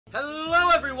Hello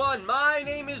everyone, my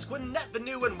name is Gwinnett the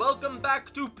New and welcome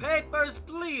back to Papers,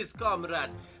 Please, Comrade.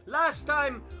 Last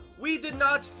time, we did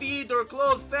not feed or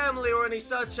clothe family or any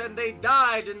such and they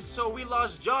died, and so we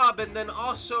lost job and then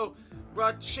also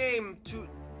brought shame to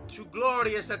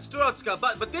Glorious at Strotska.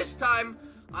 But this time,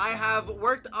 I have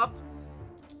worked up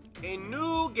a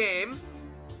new game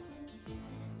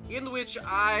in which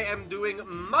I am doing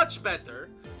much better.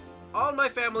 All my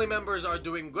family members are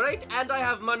doing great and I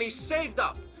have money saved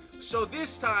up. So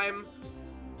this time,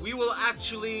 we will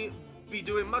actually be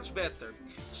doing much better.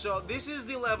 So this is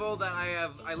the level that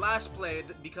I last played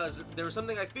because there was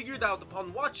something I figured out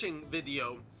upon watching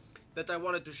video that I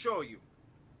wanted to show you.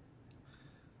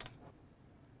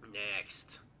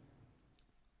 Next.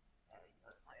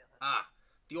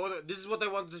 The order. This is what I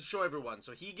wanted to show everyone.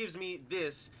 So he gives me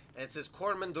this, and it says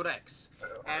Corman Durex.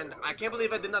 And I can't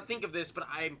believe I did not think of this, but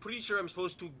I'm pretty sure I'm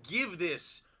supposed to give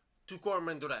this to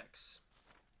Corman Durex.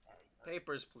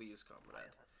 Papers, please, comrade.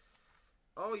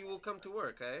 Oh, you will come to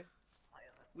work, eh?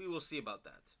 We will see about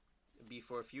that. Be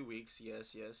for a few weeks,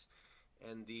 yes.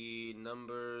 And the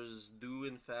numbers do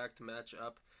in fact match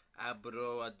up.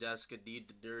 Abro, Adaska,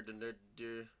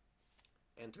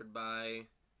 entered by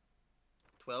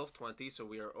 1220, so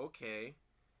we are okay.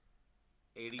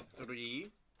 83.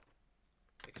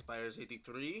 Expires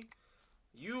 83.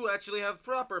 You actually have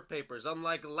proper papers,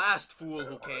 unlike last fool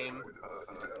who came.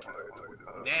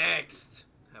 Next!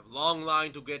 Have long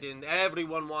line to get in.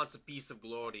 Everyone wants a piece of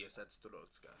Glorious at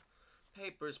Strotska.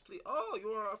 Papers, please. Oh, you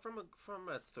are from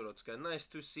at Strotska. Nice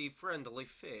to see friendly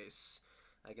face.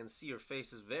 I can see your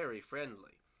face is very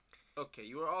friendly. Okay,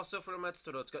 you are also from at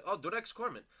Strotska. Oh, Durex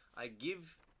Corman. I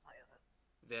give...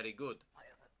 Very good.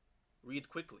 Read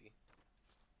quickly.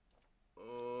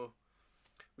 Oh...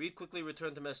 Read quickly,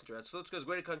 return to messenger. At Slotska's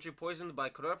great country, poisoned by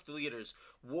corrupt leaders,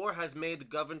 war has made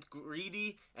government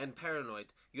greedy and paranoid.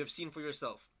 You have seen for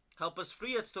yourself. Help us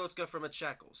free at Slotska from its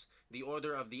shackles. The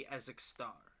order of the Ezek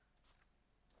Star.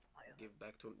 Give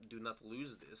back to him. Do not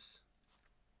lose this.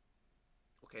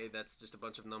 Okay, that's just a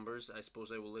bunch of numbers. I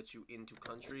suppose I will let you into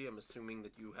country. I'm assuming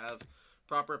that you have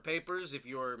proper papers if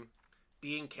you're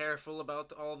being careful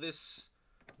about all this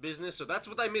business. So that's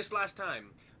what I missed last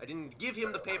time. I didn't give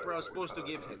him the paper I was supposed to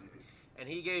give him. And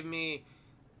he gave me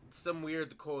some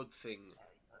weird code thing.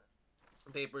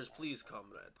 Papers, please,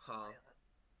 comrade. Huh?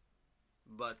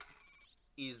 But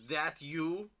is that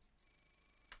you?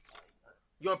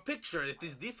 Your picture, it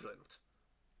is different.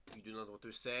 You do not know what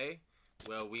to say?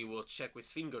 Well, we will check with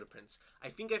fingerprints. I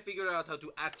think I figured out how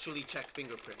to actually check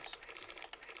fingerprints.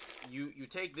 You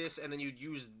take this and then you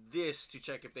use this to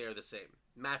check if they are the same.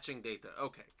 Matching data.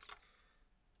 Okay.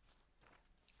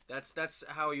 That's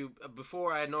how you...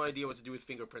 Before, I had no idea what to do with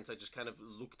fingerprints. I just kind of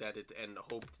looked at it and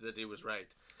hoped that it was right.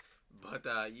 But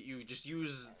you just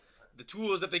use the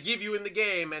tools that they give you in the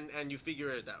game and you figure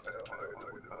it out.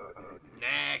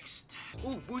 Next.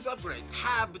 Ooh, booth upgrade.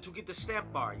 Tab to get the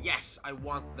stamp bar. Yes, I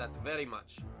want that very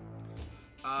much.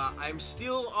 I'm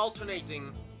still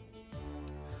alternating...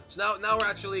 So now we're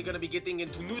actually going to be getting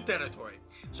into new territory.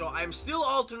 So I'm still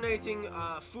alternating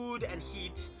food and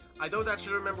heat. I don't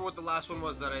actually remember what the last one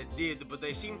was that I did, but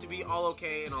they seem to be all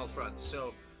okay in all fronts.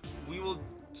 So we will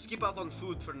skip out on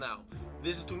food for now.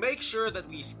 This is to make sure that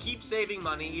we keep saving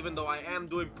money, even though I am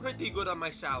doing pretty good on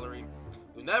my salary.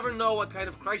 You never know what kind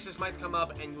of crisis might come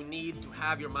up, and you need to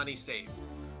have your money saved.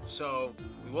 So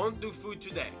we won't do food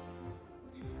today.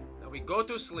 Now we go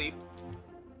to sleep.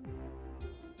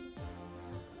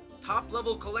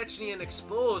 Top-level Kolechnian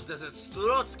exposed as a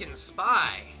Strotskin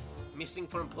spy. Missing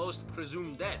from post,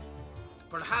 presumed dead.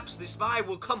 Perhaps the spy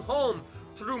will come home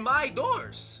through my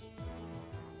doors.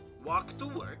 Walk to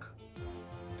work.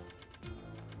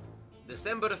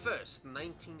 December 1st,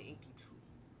 1982.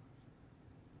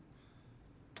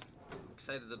 I'm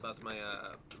excited about my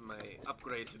my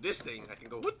upgrade to this thing. I can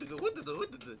go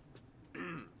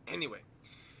Anyway.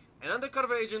 An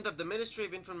undercover agent of the Ministry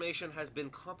of Information has been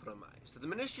compromised. The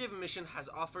Ministry of Mission has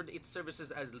offered its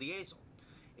services as liaison.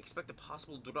 Expect a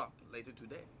possible drop later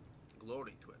today.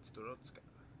 Glory to it, Strotska.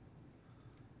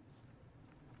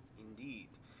 Indeed.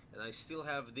 And I still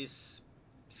have this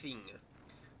thing.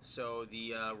 So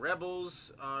the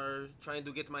rebels are trying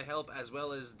to get my help, as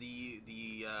well as the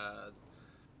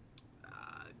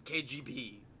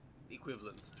KGB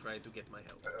equivalent trying to get my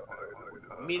help.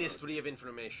 Ministry of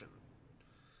Information.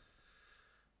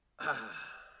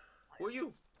 Who are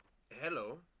you?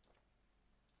 Hello.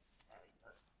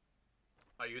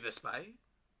 Are you the spy?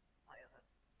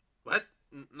 What?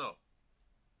 No.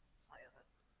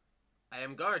 I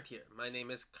am guard here. My name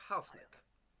is Kalsnik.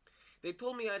 They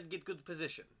told me I'd get good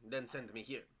position, then send me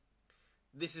here.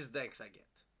 This is thanks I get.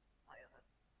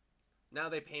 Now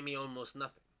they pay me almost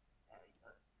nothing.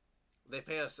 They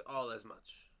pay us all as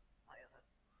much.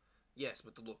 Yes,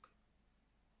 but look.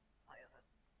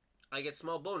 I get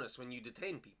small bonus when you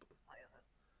detain people.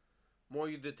 More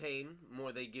you detain,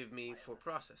 more they give me for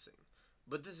processing.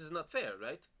 But this is not fair,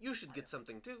 right? You should get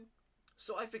something too.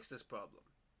 So I fix this problem.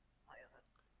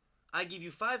 I give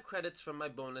you 5 credits from my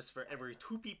bonus for every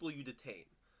 2 people you detain.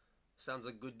 Sounds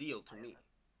like a good deal to me.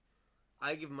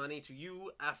 I give money to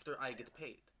you after I get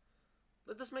paid.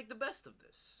 Let us make the best of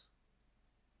this.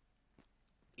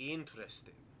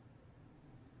 Interesting.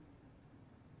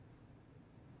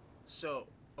 So,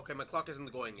 okay, my clock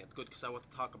isn't going yet. Good, because I want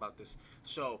to talk about this.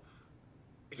 So,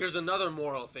 here's another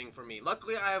moral thing for me.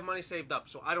 Luckily, I have money saved up,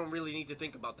 so I don't really need to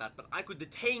think about that. But I could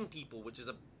detain people, which is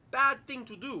a bad thing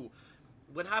to do.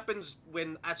 What happens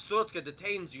when Atstrotska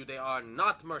detains you, they are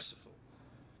not merciful.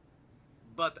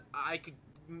 But I could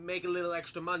make a little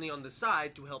extra money on the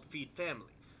side to help feed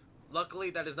family. Luckily,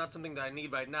 that is not something that I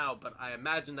need right now, but I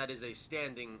imagine that is a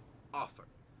standing offer.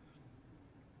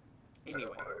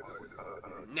 Anyway,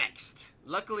 next.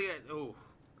 Luckily, I'm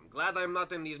glad I'm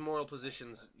not in these moral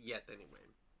positions yet, anyway.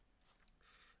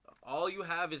 All you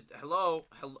have is... Hello?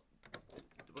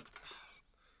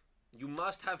 You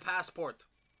must have passport.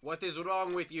 What is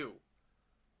wrong with you?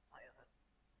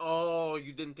 Oh,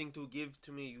 you didn't think to give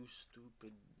to me, you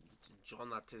stupid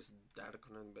Jonatas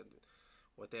Darkonen,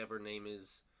 whatever name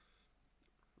is.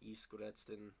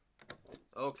 Iskuretsten.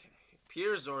 Okay.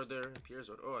 Pier's order.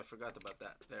 Oh, I forgot about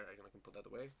that. There, I can put that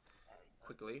away.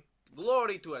 Quickly.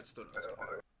 Glory to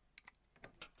Atstrotska.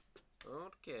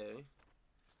 Okay.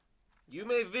 You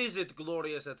may visit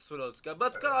glorious Atstrotska,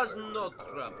 but cause no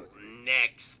trouble.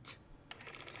 Next.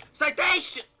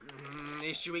 Citation!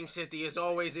 Issuing city is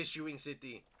always issuing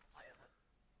city.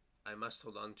 I must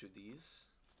hold on to these.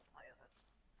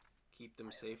 Keep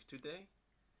them safe today.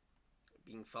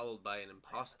 Being followed by an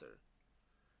imposter.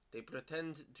 They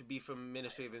pretend to be from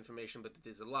Ministry of Information, but it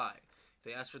is a lie. If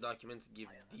they ask for documents, give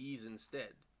these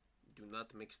instead. Do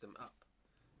not mix them up.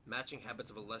 Matching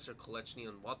habits of a lesser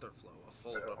Kolechnian water flow. A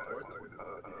full report.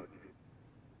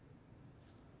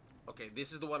 Okay,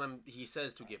 this is the one he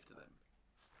says to give to them.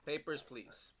 Papers,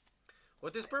 please.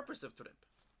 What is purpose of trip?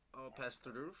 Oh, pass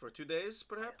through for 2 days,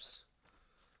 perhaps?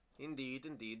 Indeed,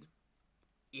 indeed.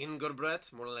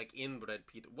 Ingerbret, more like inbred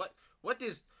Peter. What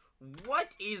is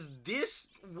this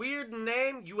weird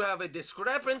name? You have a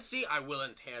discrepancy. I will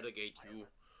interrogate you.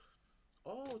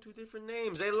 Oh, 2 different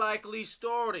names. A likely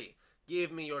story.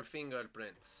 Give me your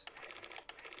fingerprints.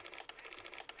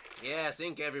 Yes,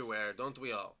 ink everywhere, don't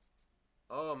we all?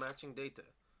 Oh, matching data.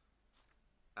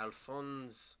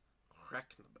 Alphonse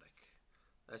Reknebrek.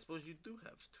 I suppose you do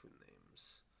have 2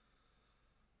 names.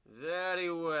 Very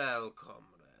well, comrade.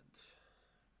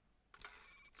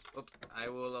 Oops, I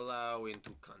will allow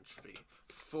into country.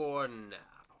 For now.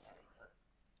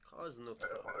 Cause no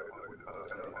trouble.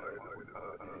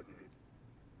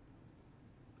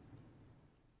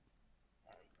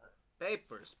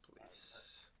 Papers,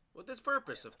 please. What is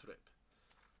purpose of trip?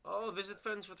 Oh, visit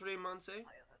friends for 3 months, eh?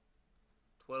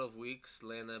 12 weeks,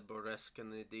 Lena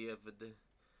Boreskanidiev,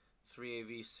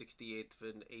 3AV 68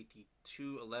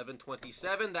 82 11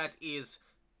 27. That is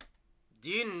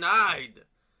denied.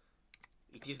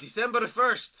 It is December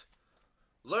 1st.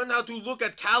 Learn how to look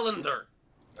at calendar.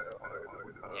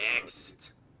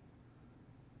 Next.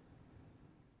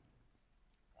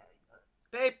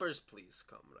 Papers, please,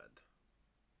 comrade.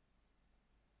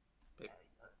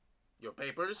 Your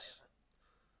papers?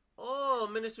 Oh,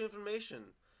 Ministry of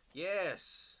Information.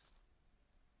 Yes.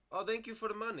 Oh, thank you for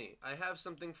the money. I have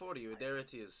something for you. There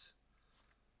it is.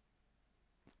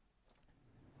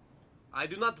 I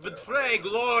do not betray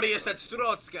glorious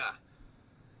Atstrotska.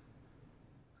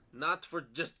 Not for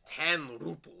just 10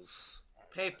 rubles.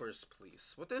 Papers,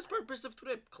 please. What is purpose of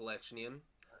trip, Kolechnian?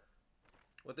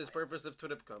 What is purpose of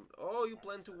trip come? Oh, you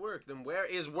plan to work. Then where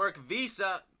is work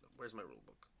visa? Where's my rule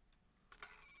book?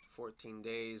 14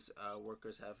 days.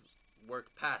 Workers have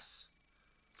work pass.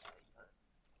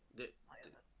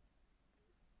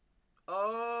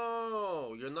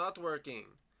 Oh, you're not working.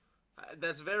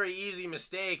 That's very easy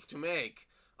mistake to make.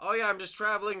 Oh yeah, I'm just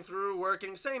traveling through,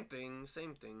 working. Same thing,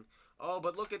 same thing. Oh,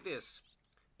 but look at this.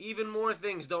 Even more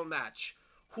things don't match.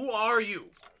 Who are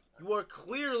you? You are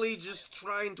clearly just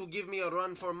trying to give me a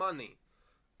run for money.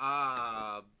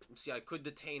 See, I could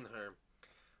detain her.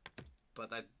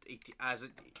 But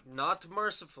not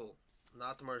merciful.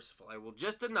 Not merciful. I will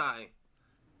just deny.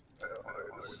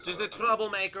 It's just a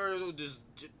troublemaker who just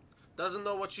doesn't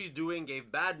know what she's doing,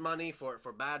 gave bad money for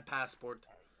bad passport.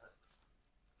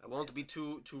 I won't be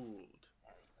too ruled.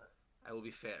 I will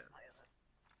be fair.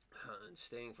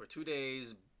 Staying for 2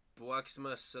 days. wax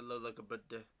muscle like a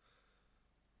bird.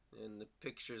 And the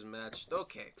pictures matched.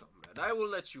 Okay, comrade, I will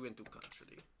let you into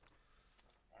country.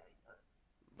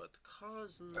 But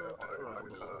cause no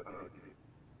trouble.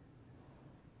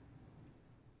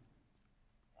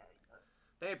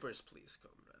 Papers, please,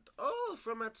 comrade. Oh,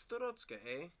 from Atstrotska,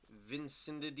 eh?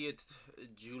 Vincentidiet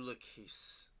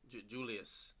Julius.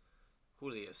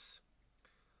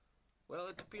 Well,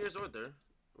 it appears order.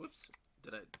 Whoops.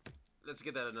 Let's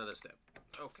get that another step.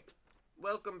 Okay.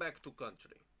 Welcome back to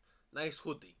country. Nice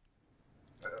hoodie.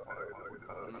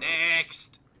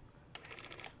 Next!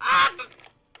 Ah!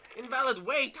 Invalid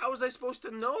weight! How was I supposed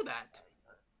to know that?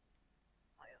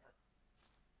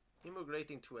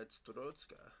 Immigrating to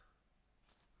Atstrotska.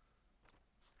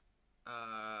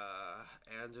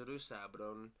 Andrew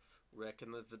Sabron.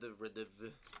 Reckon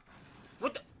the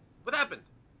What happened?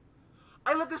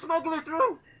 I let the smuggler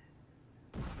through!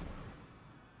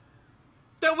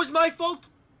 That was my fault!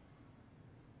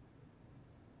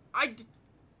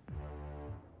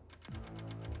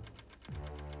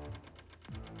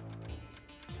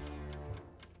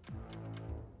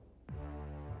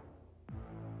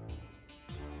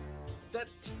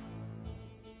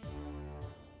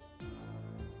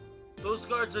 Those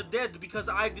guards are dead because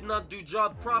I did not do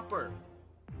job proper.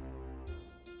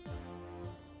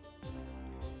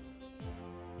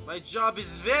 My job is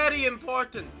very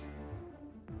important.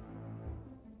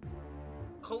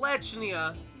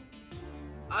 Kolechnia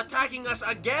attacking us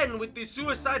again with the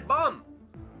suicide bomb.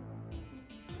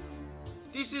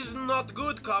 This is not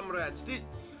good, comrades.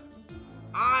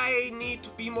 I need to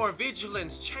be more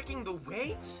vigilant. Checking the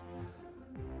weight?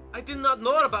 I did not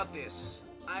know about this.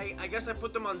 I guess I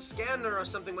put them on scanner or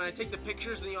something. When I take the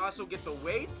pictures, then you also get the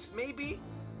weight, maybe?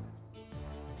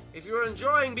 If you're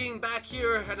enjoying being back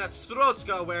here and at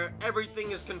Strotska, where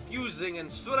everything is confusing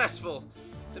and stressful,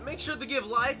 then make sure to give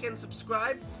like and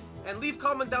subscribe, and leave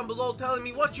comment down below telling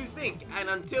me what you think. And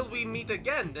until we meet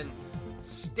again, then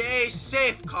stay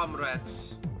safe,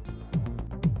 comrades.